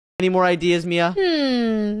Any more ideas, Mia? What do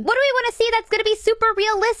we want to see that's gonna be super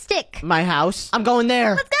realistic? My house. I'm going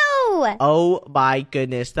there. Let's go! Oh my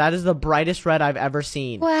goodness. That is the brightest red I've ever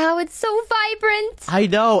seen. Wow, it's so vibrant. I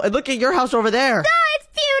know. And look at your house over there. Oh, it's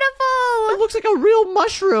It beautiful. looks like a real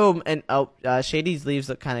mushroom. And Shady's leaves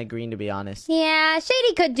look kind of green, to be honest. Yeah,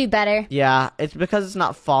 Shady could do better. Yeah, it's because it's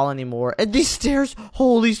not fall anymore. And these stairs,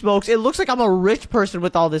 holy smokes. It looks like I'm a rich person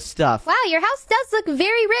with all this stuff. Wow, your house does look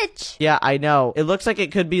very rich. Yeah, I know. It looks like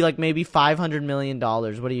it could be like maybe $500 million.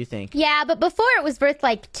 What do you think? Yeah, but before it was worth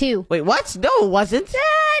like 2. Wait, what? No, it wasn't.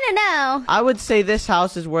 I don't know. I would say this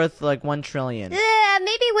house is worth like 1 trillion.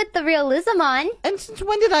 Maybe with the realism on. And since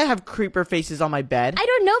when did I have creeper faces on my bed? I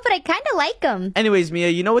don't know, but I kind of like them. Anyways, Mia,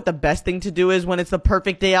 you know what the best thing to do is when it's the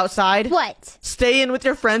perfect day outside? What? Stay in with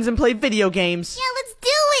your friends and play video games. Yeah, let's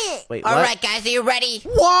do it. Wait, All what? right, guys, are you ready?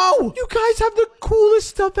 Whoa! You guys have the coolest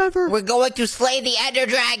stuff ever. We're going to slay the Ender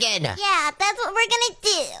Dragon. Yeah, that's what we're gonna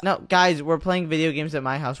do. No, guys, we're playing video games at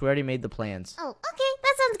my house. We already made the plans. Oh, okay.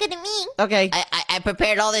 That sounds good to me. Okay. I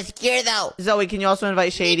prepared all this gear, though. Zoe, can you also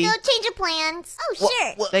invite Shady? Nico, change your plans. Oh,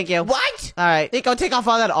 sure. Thank you. What? All right. Nico, take off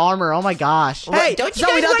all that armor. Oh my gosh. Hey, don't you Zoe,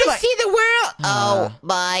 guys don't do want to it. see the world? Oh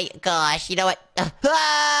my gosh! You know what?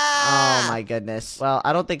 Oh my goodness. Well,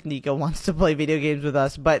 I don't think Nico wants to play video games with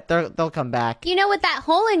us, but they'll come back. You know, with that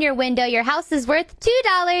hole in your window, your house is worth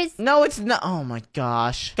 $2. No, it's not. Oh my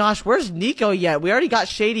gosh. Gosh, where's Nico yet? We already got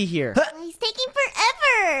Shady here. He's taking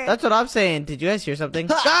forever. That's what I'm saying. Did you guys hear something?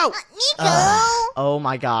 Go! Nico. Oh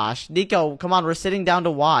my gosh. Nico, come on. We're sitting down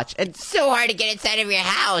to watch. And It's so hard to get inside of your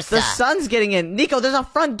house. the sun's getting in. Nico, there's a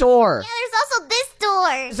front door. Yeah, there's also this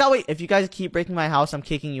door. Zoe, if you guys keep breaking my house, I'm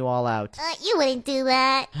kicking you all out. You wouldn't do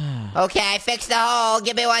that. Okay, I fixed the hole.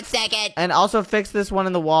 Give me 1 second. And also fix this one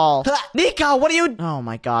in the wall. Huh. Nico, what are you... Oh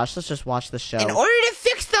my gosh, let's just watch the show. In order to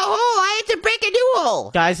fix the hole, I had to break a new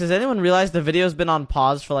hole. Guys, has anyone realized the video's been on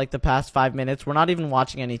pause for like the past 5 minutes? We're not even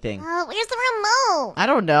watching anything. Where's the remote? I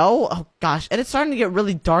don't know. Oh gosh, and it's starting to get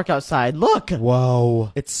really dark outside. Look!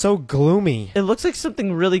 Whoa, it's so gloomy. It looks like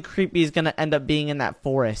something really creepy is gonna end up being in that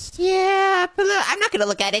forest. Yeah, but I'm not gonna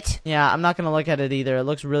look at it. Yeah, I'm not gonna look at it either. It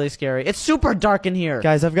looks really scary. It's super dark in here.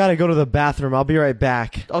 Guys, I've got to go to the bathroom. I'll be right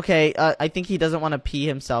back. Okay, I think he doesn't want to pee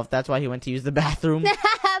himself. That's why he went to use the bathroom.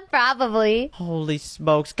 Probably. Holy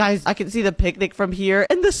smokes. Guys, I can see the picnic from here,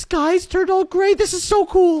 and the sky's turned all gray. This is so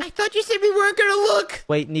cool. I thought you said we weren't gonna look.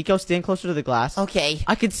 Wait, Nico, stand closer to the glass. Okay.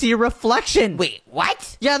 I can see a reflection. Wait,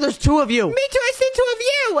 what? Yeah, there's 2 of you. Me too, I see 2 of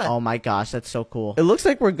you. Oh my gosh, that's so cool. It looks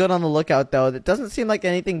like we're good on the lookout, though. It doesn't seem like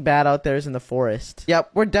anything bad out there is in the forest.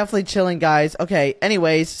 Yep, we're definitely chilling, guys. Okay,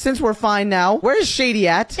 anyways, since we're fine now, where's Shady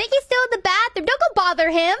at? I think he's still in the bathroom. Don't go bother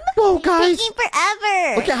him. Whoa, guys. Taking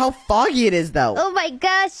forever. Look at how foggy it is, though. Oh my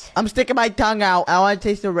gosh. I'm sticking my tongue out. I want to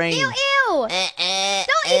taste the rain. Ew, ew. Don't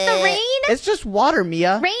eat the rain. It's just water,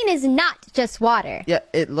 Mia. Rain is not just water. Yeah,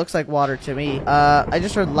 it looks like water to me. I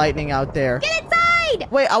just heard lightning out there. Get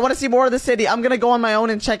inside. Wait, I want to see more of the city. I'm gonna go on my own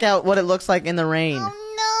and check out what it looks like in the rain.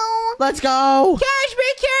 Oh, Let's go. Gosh,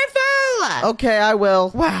 be careful. Okay, I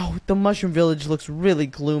will. Wow, the Mushroom Village looks really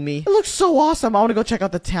gloomy. It looks so awesome. I want to go check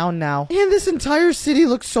out the town now. And this entire city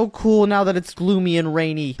looks so cool now that it's gloomy and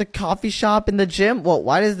rainy. The coffee shop and the gym. Well,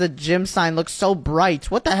 why does the gym sign look so bright?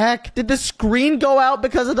 What the heck? Did the screen go out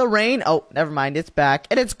because of the rain? Oh, never mind. It's back.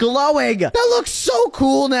 And it's glowing. That looks so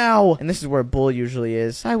cool now. And this is where Bull usually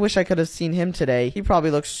is. I wish I could have seen him today. He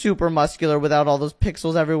probably looks super muscular without all those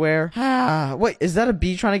pixels everywhere. Wait, is that a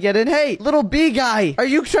bee trying to get in? Hey, little bee guy. Are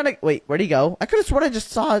you trying to... Wait, where'd he go? I could have sworn I just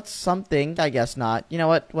saw something. I guess not. You know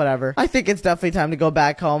what? Whatever. I think it's definitely time to go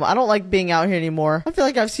back home. I don't like being out here anymore. I feel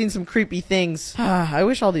like I've seen some creepy things. I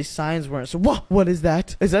wish all these signs weren't so... Whoa, what is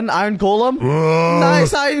that? Is that an iron golem?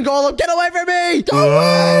 Nice iron golem. Get away from me. Go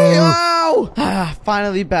away. Oh!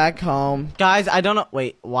 Finally back home. Guys, I don't know...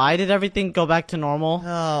 Wait, why did everything go back to normal?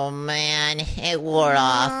 Oh, man. It wore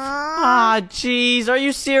off. Jeez. Are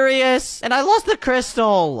you serious? And I lost the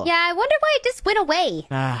crystal. Yeah, I wonder why it just went away.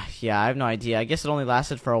 Yeah, I have no idea. I guess it only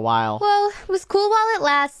lasted for a while. Well, it was cool while it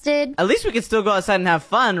lasted. At least we can still go outside and have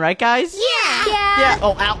fun, right, guys? Yeah. Yeah.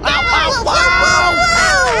 Oh, ow, ow, ow,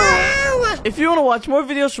 whoa! If you want to watch more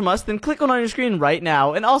videos from us, then click on your screen right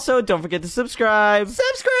now. And also, don't forget to subscribe.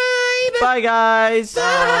 Subscribe. Bye, guys.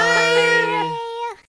 Bye.